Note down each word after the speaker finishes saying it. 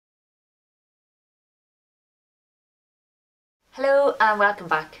Hello and welcome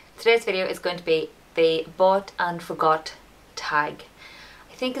back. Today's video is going to be the bought and forgot tag.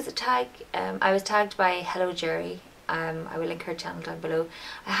 I think it's a tag. I was tagged by Hello Jerry. I will link her channel down below.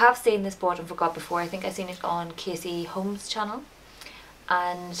 I have seen this bought and forgot before. I think I've seen it on Casey Holmes' channel.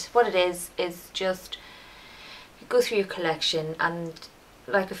 And what it is just you go through your collection, and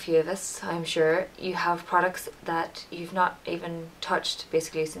like a few of us, I'm sure, you have products that you've not even touched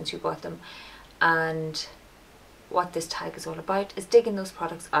basically since you bought them. And what this tag is all about is digging those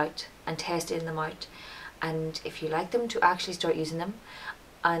products out and testing them out, and if you like them, to actually start using them,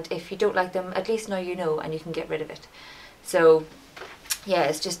 and if you don't like them, at least now you know and you can get rid of it. So yeah,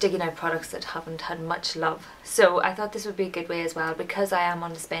 it's just digging out products that haven't had much love. So I thought this would be a good way as well, because I am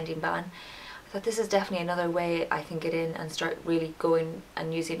on a spending ban. I thought this is definitely another way I can get in and start really going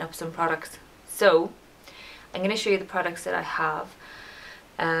and using up some products. So I'm going to show you the products that I have.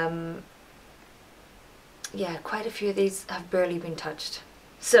 Yeah, quite a few of these have barely been touched.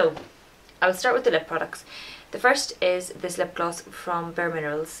 So I'll start with the lip products. The first is this lip gloss from Bare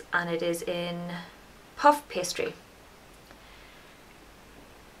Minerals, and it is in Puff Pastry.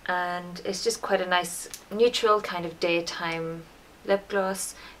 And it's just quite a nice neutral kind of daytime lip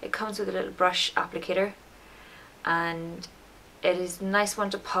gloss. It comes with a little brush applicator, and it is a nice one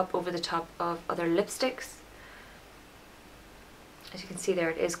to pop over the top of other lipsticks. As you can see there,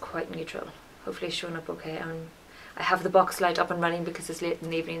 it is quite neutral. Hopefully it's showing up okay. I have the box light up and running because it's late in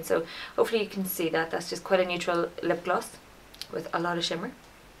the evening, so hopefully you can see that. That's just quite a neutral lip gloss with a lot of shimmer.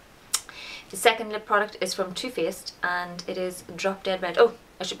 The second lip product is from Too Faced, and it is Drop Dead Red. Oh,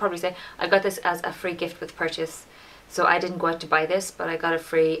 I should probably say I got this as a free gift with purchase. So I didn't go out to buy this, but I got it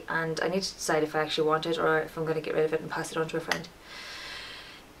free, and I need to decide if I actually want it or if I'm going to get rid of it and pass it on to a friend.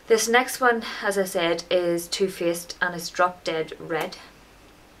 This next one, as I said, is Too Faced, and it's Drop Dead Red.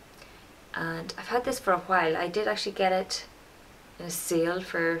 And I've had this for a while. I did actually get it in a sale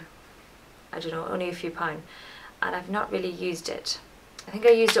for, I don't know, only a few pounds, and I've not really used it. I think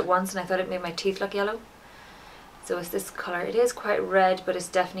I used it once and I thought it made my teeth look yellow. So it's this colour. It is quite red, but it's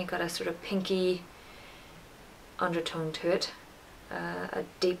definitely got a sort of pinky undertone to it, a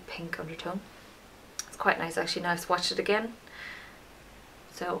deep pink undertone. It's quite nice actually. Now I've swatched it again,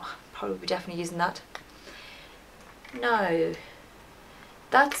 so probably be definitely using that. Now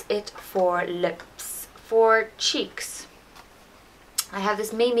that's it for lips. For cheeks, I have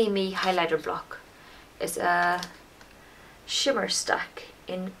this Me Me Me highlighter block. It's a shimmer stack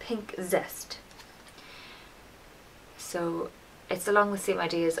in Pink Zest. So it's along the same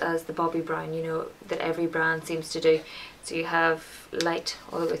ideas as the Bobbi Brown, you know, that every brand seems to do. So you have light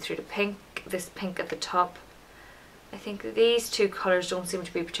all the way through to pink, this pink at the top. I think these two colours don't seem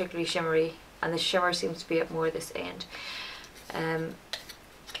to be particularly shimmery, and the shimmer seems to be at more this end.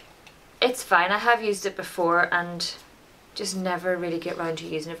 It's fine. I have used it before and just never really get around to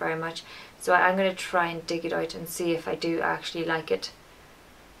using it very much. So I'm going to try and dig it out and see if I do actually like it,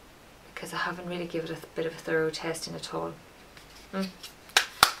 because I haven't really given it a bit of a thorough testing at all.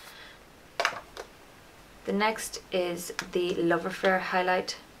 The next is the Lover Flare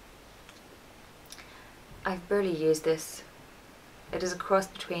highlight. I've barely used this. It is a cross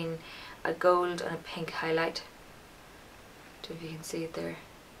between a gold and a pink highlight. I don't know if you can see it there.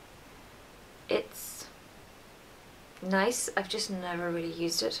 It's nice. I've just never really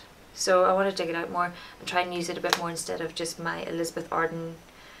used it, so I want to dig it out more and try and use it a bit more instead of just my Elizabeth Arden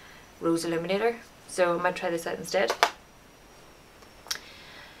Rose Illuminator. So I might try this out instead.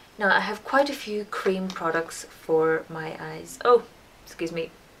 Now I have quite a few cream products for my eyes. Oh, excuse me.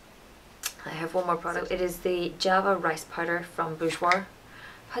 I have one more product. It is the Java Rice Powder from Bourjois.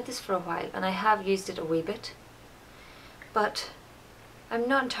 I've had this for a while and I have used it a wee bit, but I'm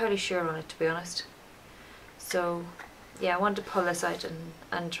not entirely sure on it, to be honest. So yeah, I want to pull this out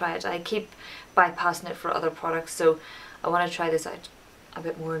and try it. I keep bypassing it for other products, so I want to try this out a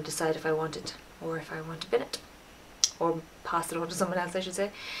bit more and decide if I want it or if I want to bin it or pass it on to someone else, I should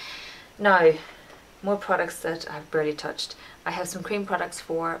say. Now, more products that I've barely touched. I have some cream products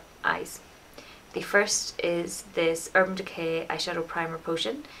for eyes. The first is this Urban Decay Eyeshadow Primer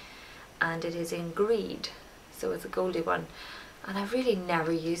Potion, and it is in Greed, so it's a goldy one. And I've really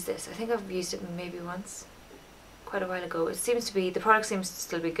never used this. I think I've used it maybe once, quite a while ago. It seems to be, the product seems to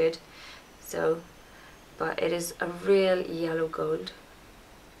still be good. So, but it is a real yellow gold.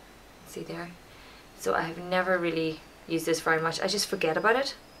 See there? So I have never really used this very much. I just forget about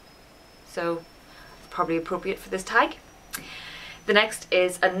it. So it's probably appropriate for this tag. The next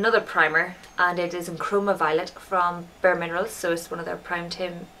is another primer, and it is in Chroma Violet from Bare Minerals. So it's one of their prime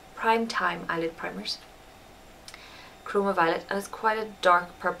time eyelid primers. Chroma Violet, and it's quite a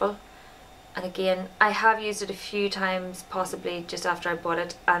dark purple, And again, I have used it a few times, possibly just after I bought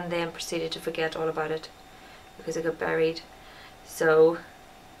it, and then proceeded to forget all about it because it got buried. So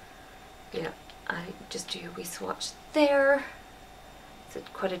yeah, I just do a wee swatch there. It's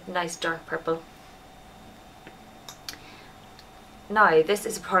quite a nice dark purple. Now this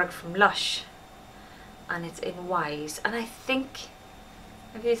is a product from Lush and it's in Wise, and I think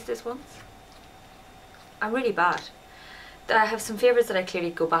I've used this once. I'm really bad. I have some favourites that I clearly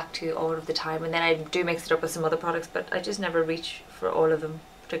go back to all of the time, and then I do mix it up with some other products, but I just never reach for all of them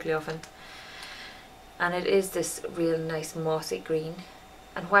particularly often. And it is this real nice mossy green,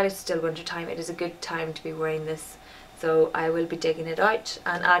 and while it's still winter time, it is a good time to be wearing this. So I will be digging it out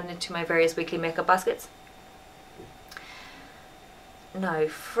and adding it to my various weekly makeup baskets. Now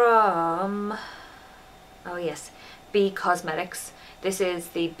from, oh yes, Be Cosmetics. This is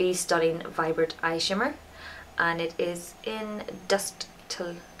the Be Stunning Vibrant Eye Shimmer, and it is in Dusk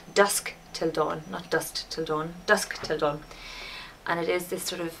Till Dawn, not Dust Till Dawn, Dusk Till Dawn. And it is this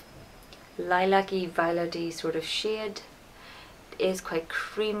sort of lilac-y, violet-y sort of shade. It is quite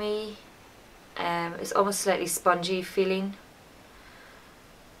creamy. It's almost slightly spongy feeling,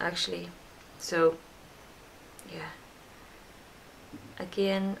 actually. So, yeah.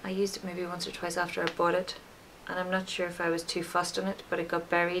 Again, I used it maybe once or twice after I bought it, and I'm not sure if I was too fussed on it, but it got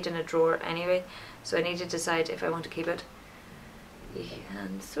buried in a drawer anyway, so I need to decide if I want to keep it. You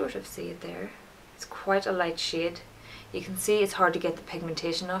can sort of see it there. It's quite a light shade. You can see it's hard to get the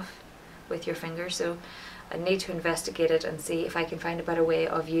pigmentation off with your finger, so I need to investigate it and see if I can find a better way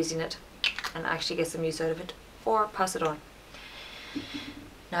of using it and actually get some use out of it, or pass it on.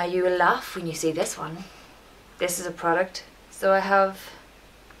 Now you will laugh when you see this one. This is a product. So I have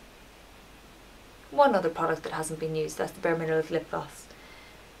one other product that hasn't been used, that's the Bare Minerals lip gloss.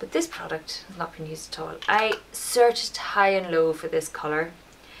 But this product has not been used at all. I searched high and low for this colour.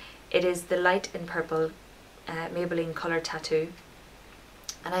 It is the Light in Purple Maybelline Colour Tattoo.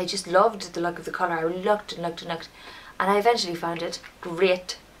 And I just loved the look of the colour. I looked and looked and looked, and I eventually found it.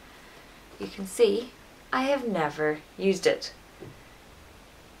 Great. You can see I have never used it.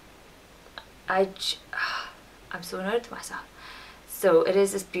 I'm so annoyed with myself. So it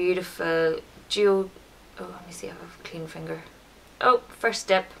is this beautiful duo, oh let me see, I have a clean finger. Oh, first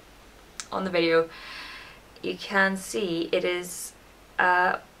step on the video. You can see it is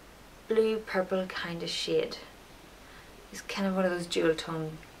a blue purple kind of shade. It's kind of one of those dual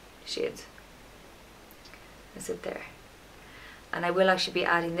tone shades. Is it there? And I will actually be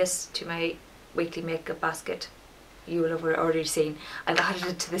adding this to my weekly makeup basket. You will have already seen. I've added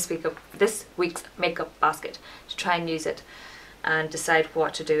it to this week's makeup basket to try and use it and decide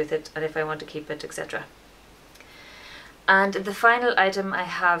what to do with it and if I want to keep it, etc. And the final item I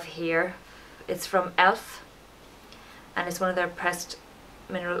have here, it's from e.l.f. and it's one of their pressed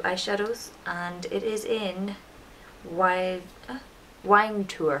mineral eyeshadows, and it is in Wine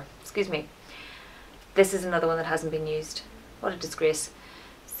Tour. Excuse me. This is another one that hasn't been used. What a disgrace.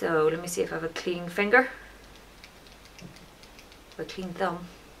 So let me see if I have a clean finger. A clean thumb.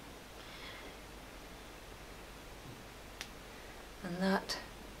 And that,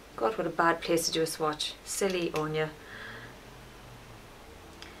 God, what a bad place to do a swatch. Silly Anya.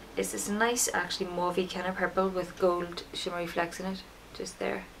 It's this nice, actually mauvey kind of purple with gold shimmery flecks in it, just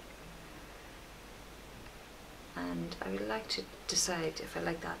there. And I would like to decide if I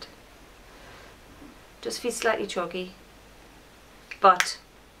like that. Just feels slightly chalky, but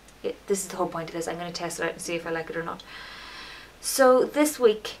this is the whole point of this. I'm going to test it out and see if I like it or not. So this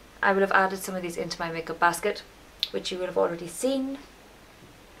week I will have added some of these into my makeup basket, which you will have already seen,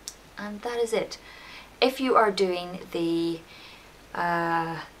 and that is it. If you are doing the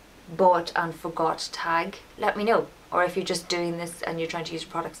bought and forgot tag, let me know. Or if you're just doing this and you're trying to use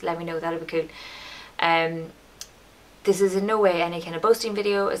your products, let me know. That'll be cool. This is in no way any kind of boasting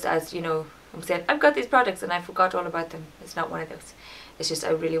video, as you know, I'm saying I've got these products and I forgot all about them. It's not one of those. It's just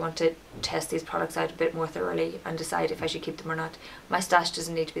I really want to test these products out a bit more thoroughly and decide if I should keep them or not. My stash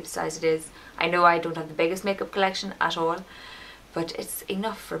doesn't need to be the size it is. I know I don't have the biggest makeup collection at all, but it's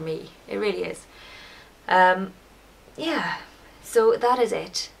enough for me. It really is. Yeah, so that is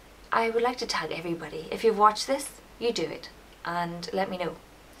it. I would like to tag everybody. If you've watched this, you do it and let me know.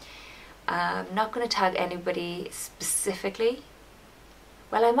 I'm not going to tag anybody specifically.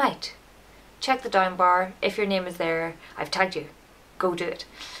 Well, I might. Check the down bar. If your name is there, I've tagged you. Go do it.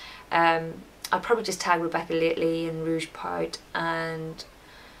 I'll probably just tag Rebecca Lately and Rouge Pout and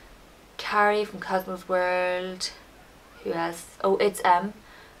Carrie from Cosmos World. Who else? Oh, It's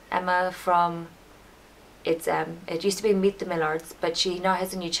Emma from It's It used to be Meet the Millards, but she now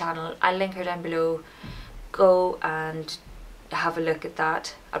has a new channel. I'll link her down below. Go and have a look at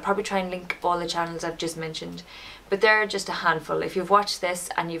that. I'll probably try and link all the channels I've just mentioned, but there are just a handful. If you've watched this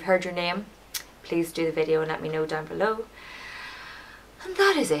and you've heard your name, please do the video and let me know down below. And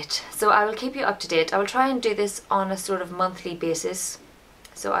that is it. So I will keep you up to date. I will try and do this on a sort of monthly basis.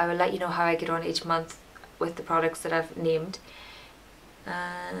 So I will let you know how I get on each month with the products that I've named.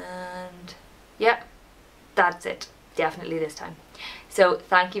 And yeah, that's it. Definitely this time. So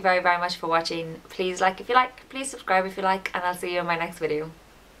thank you very, very much for watching. Please like if you like, please subscribe if you like, and I'll see you in my next video.